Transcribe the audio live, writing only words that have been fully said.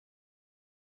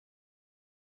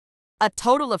A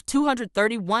total of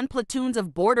 231 platoons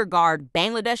of Border Guard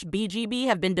Bangladesh BGB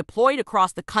have been deployed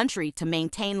across the country to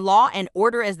maintain law and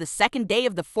order as the second day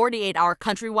of the 48-hour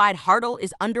countrywide hartal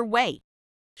is underway.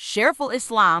 Shariful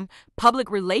Islam, Public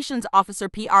Relations Officer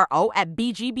PRO at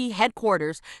BGB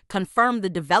headquarters, confirmed the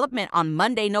development on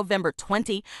Monday, November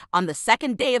 20. On the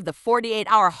second day of the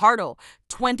 48-hour hartal,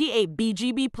 28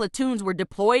 BGB platoons were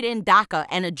deployed in Dhaka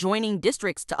and adjoining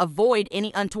districts to avoid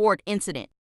any untoward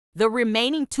incident. The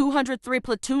remaining 203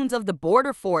 platoons of the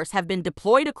border force have been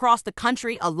deployed across the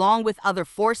country along with other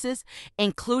forces,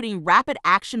 including Rapid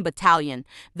Action Battalion,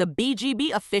 the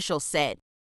BGB official said.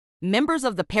 Members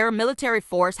of the paramilitary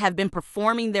force have been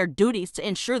performing their duties to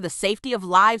ensure the safety of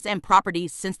lives and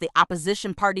properties since the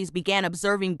opposition parties began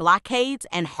observing blockades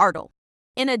and hartal.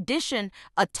 In addition,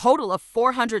 a total of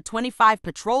 425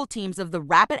 patrol teams of the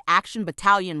Rapid Action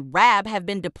Battalion (RAB) have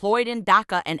been deployed in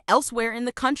Dhaka and elsewhere in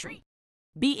the country.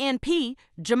 BNP,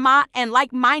 Jamaat, and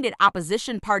like-minded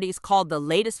opposition parties called the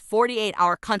latest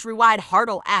 48-hour countrywide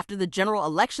hartal after the general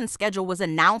election schedule was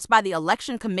announced by the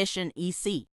Election Commission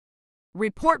 (EC).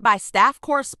 Report by staff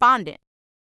correspondent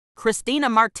Christina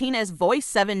Martinez, Voice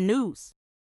 7 News.